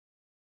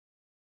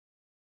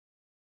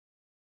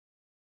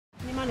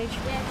manage.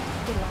 Yeah.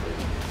 Good luck.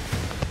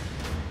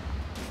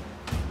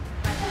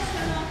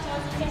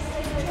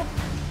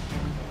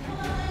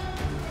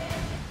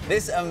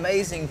 This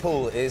amazing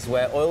pool is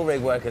where oil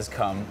rig workers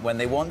come when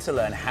they want to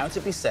learn how to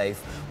be safe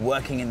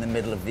working in the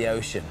middle of the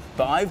ocean.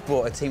 But I've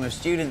brought a team of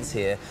students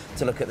here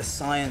to look at the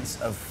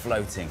science of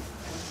floating.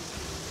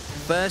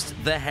 First,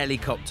 the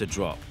helicopter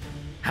drop.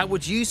 How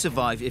would you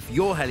survive if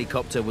your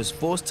helicopter was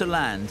forced to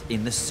land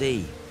in the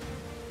sea?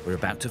 We're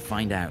about to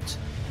find out.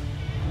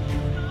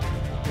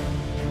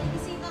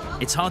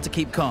 It's hard to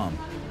keep calm,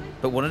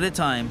 but one at a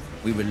time,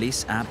 we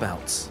release our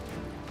belts.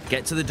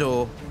 Get to the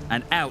door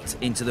and out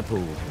into the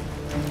pool.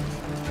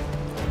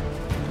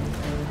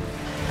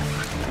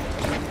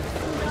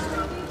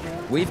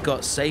 We've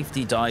got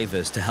safety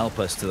divers to help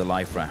us to the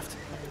life raft.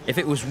 If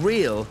it was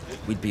real,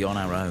 we'd be on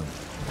our own.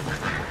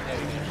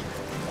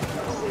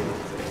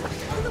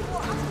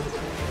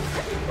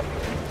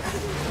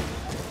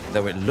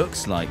 Though it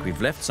looks like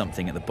we've left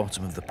something at the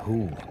bottom of the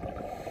pool.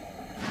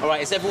 All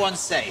right, is everyone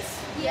safe?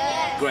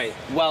 Yeah. Great,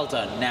 well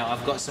done. Now,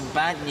 I've got some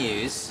bad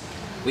news,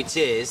 which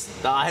is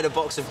that I had a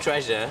box of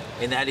treasure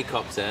in the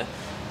helicopter,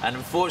 and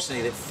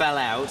unfortunately it fell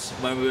out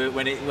when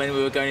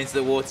we were going into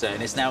the water,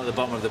 and it's now at the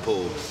bottom of the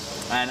pool.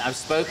 And I've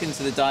spoken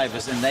to the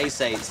divers, and they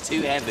say it's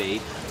too heavy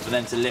for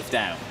them to lift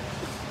out.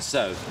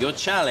 So your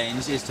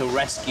challenge is to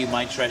rescue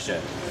my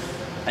treasure,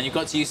 and you've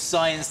got to use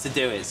science to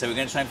do it. So we're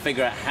going to try and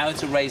figure out how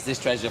to raise this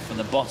treasure from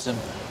the bottom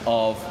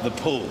of the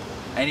pool.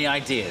 Any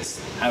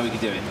ideas how we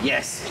could do it?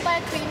 Yes. Buy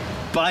a crane.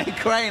 Buy a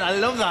crane. I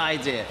love that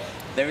idea.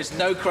 There is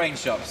no crane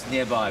shops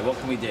nearby. What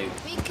can we do?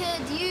 We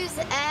could use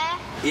air.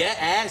 Yeah,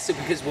 air. So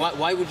because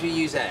why would you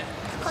use air?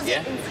 Because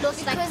it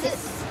floats like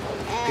this.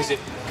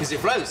 Because it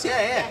floats.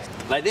 Yeah.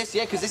 Like this.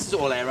 Yeah, because this is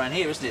all air around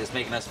here, isn't it? It's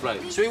making us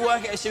float. Should we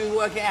work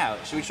it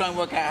out? Should we try and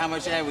work out how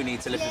much air we need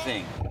to lift the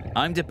thing?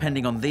 I'm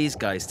depending on these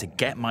guys to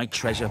get my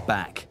treasure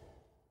back.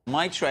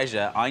 My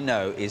treasure, I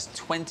know, is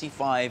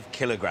 25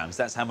 kilograms.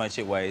 That's how much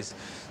it weighs.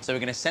 So we're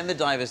going to send the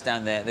divers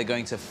down there. They're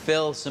going to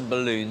fill some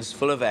balloons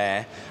full of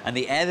air, and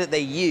the air that they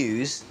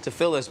use to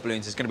fill those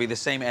balloons is going to be the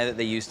same air that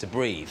they use to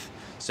breathe.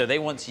 So they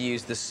want to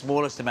use the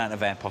smallest amount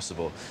of air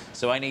possible.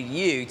 So I need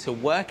you to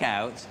work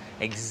out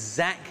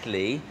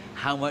exactly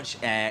how much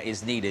air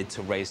is needed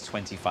to raise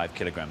 25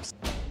 kilograms.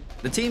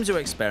 The teams are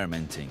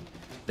experimenting.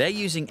 They're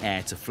using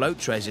air to float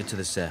treasure to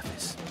the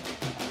surface.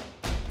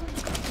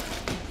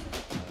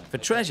 For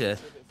treasure,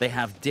 they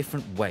have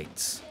different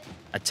weights.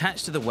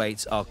 Attached to the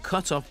weights are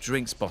cut-off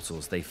drinks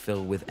bottles they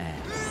fill with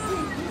air.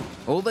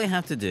 All they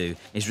have to do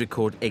is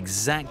record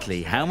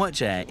exactly how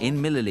much air in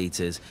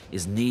milliliters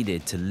is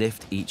needed to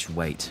lift each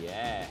weight.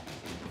 Yeah.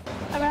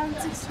 Around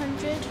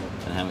 600.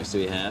 And how much do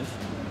we have?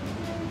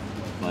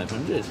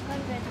 500.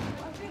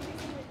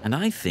 And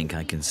I think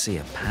I can see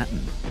a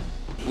pattern.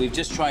 We've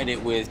just tried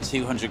it with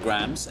 200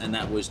 grams, and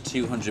that was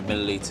 200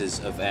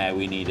 milliliters of air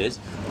we needed.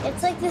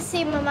 It's like the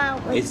same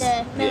amount with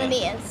the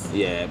millimeters.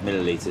 Yeah,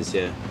 milliliters,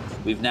 yeah.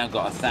 We've now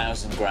got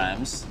 1,000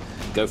 grams.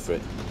 Go for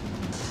it.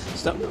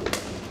 Stop.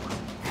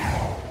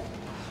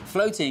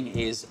 Floating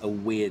is a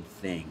weird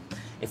thing.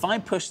 If I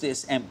push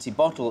this empty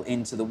bottle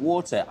into the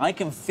water, I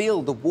can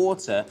feel the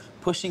water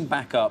pushing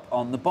back up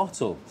on the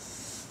bottle.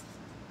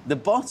 The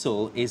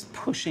bottle is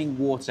pushing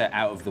water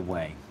out of the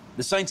way.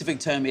 The scientific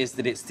term is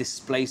that it's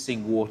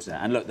displacing water.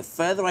 And look, the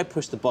further I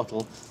push the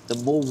bottle, the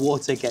more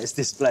water gets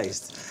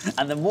displaced.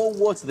 And the more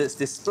water that's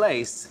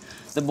displaced,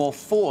 the more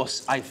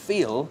force I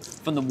feel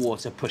from the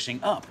water pushing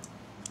up.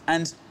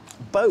 And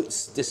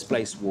boats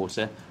displace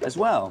water as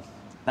well.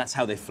 That's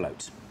how they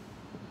float.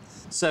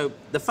 So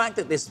the fact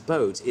that this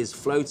boat is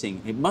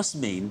floating, it must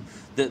mean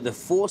that the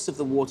force of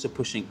the water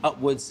pushing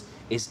upwards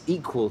is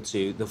equal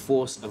to the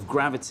force of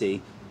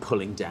gravity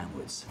pulling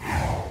downwards.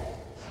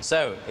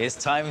 So it's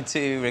time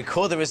to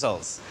record the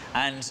results.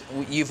 And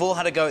you've all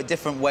had a go at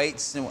different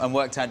weights and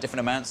worked out different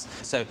amounts.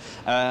 So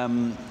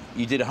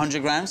you did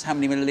 100 grams. How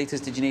many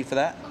milliliters did you need for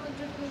that?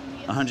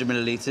 100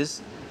 milliliters.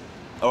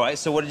 All right,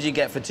 so what did you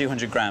get for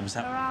 200 grams?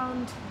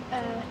 Around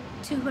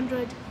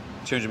 200.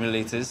 200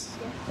 milliliters?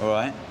 Yeah. All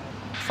right.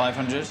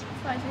 500?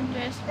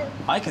 500.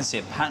 I can see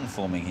a pattern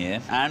forming here.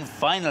 And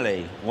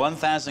finally,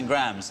 1,000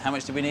 grams. How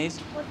much do we need?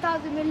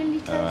 1,000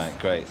 milliliters. All right,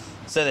 great.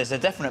 So there's a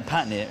definite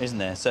pattern here, isn't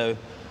there? So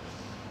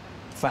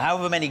for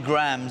however many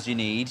grams you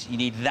need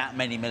that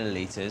many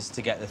milliliters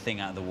to get the thing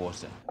out of the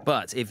water.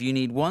 But if you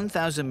need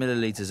 1,000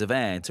 milliliters of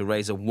air to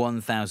raise a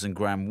 1,000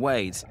 gram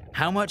weight,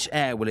 how much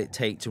air will it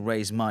take to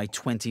raise my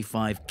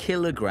 25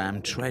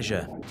 kilogram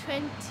treasure?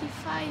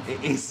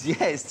 25.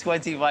 It's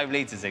 25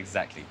 liters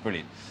exactly.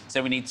 Brilliant.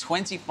 So we need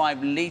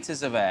 25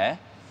 liters of air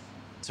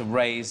to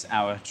raise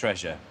our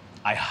treasure.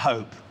 I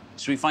hope.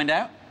 Should we find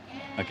out?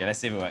 Yeah. Okay, let's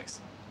see if it works.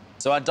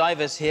 So our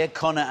divers here,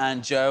 Connor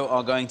and Joe,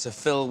 are going to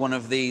fill one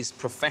of these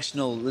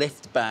professional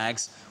lift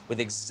bags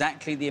with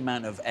exactly the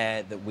amount of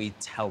air that we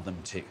tell them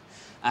to.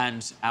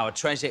 And our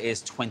treasure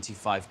is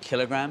 25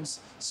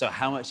 kilograms. So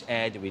how much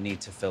air do we need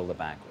to fill the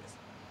bag with?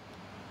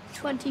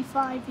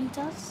 25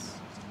 liters.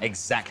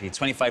 Exactly,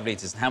 25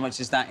 liters. And how much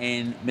is that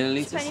in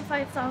milliliters?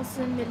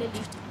 25,000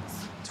 milliliters.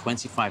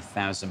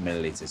 25,000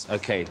 millilitres.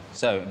 Okay,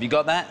 so have you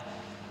got that?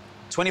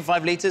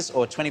 25 litres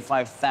or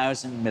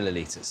 25,000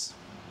 millilitres?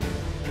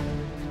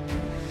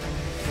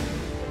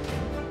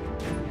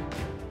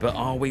 But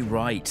are we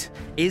right?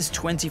 Is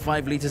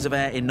 25 litres of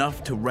air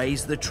enough to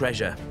raise the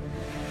treasure?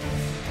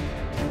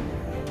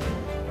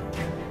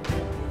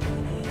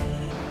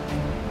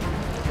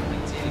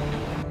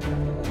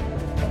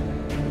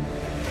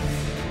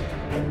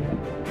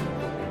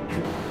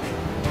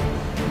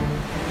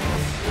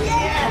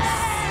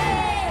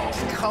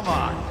 Come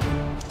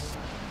on.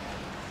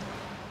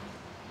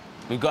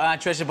 We've got our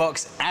treasure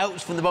box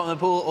out from the bottom of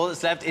the pool. All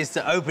that's left is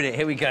to open it.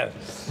 Here we go.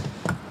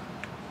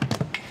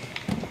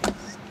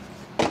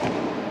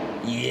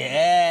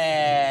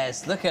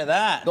 Yes, look at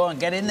that. Go on,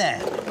 get in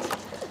there.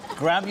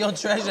 Grab your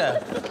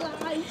treasure.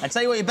 I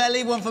tell you what, you better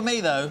leave one for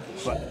me, though.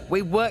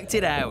 We worked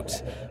it out.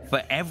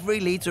 For every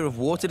litre of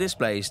water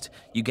displaced,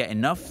 you get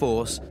enough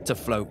force to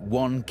float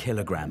 1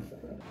 kilogram.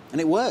 And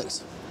it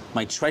works.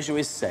 My treasure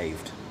is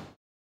saved.